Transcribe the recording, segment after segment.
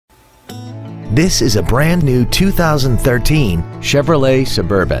This is a brand new 2013 Chevrolet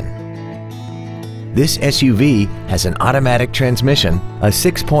Suburban. This SUV has an automatic transmission, a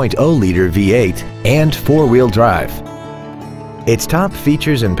 6.0-liter V8, and four-wheel drive. Its top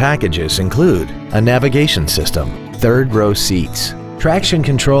features and packages include a navigation system, third-row seats, traction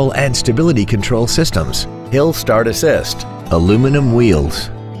control and stability control systems, hill start assist, aluminum wheels,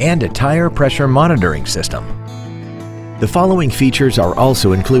 and a tire pressure monitoring system. The following features are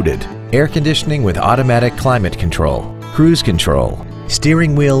also included: air conditioning with automatic climate control, cruise control,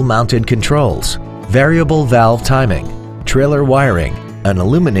 steering wheel mounted controls, variable valve timing, trailer wiring, an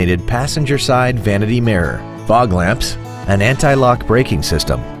illuminated passenger side vanity mirror, fog lamps, an anti-lock braking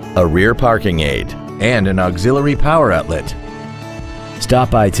system, a rear parking aid, and an auxiliary power outlet.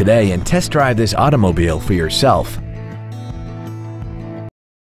 Stop by today and test drive this automobile for yourself.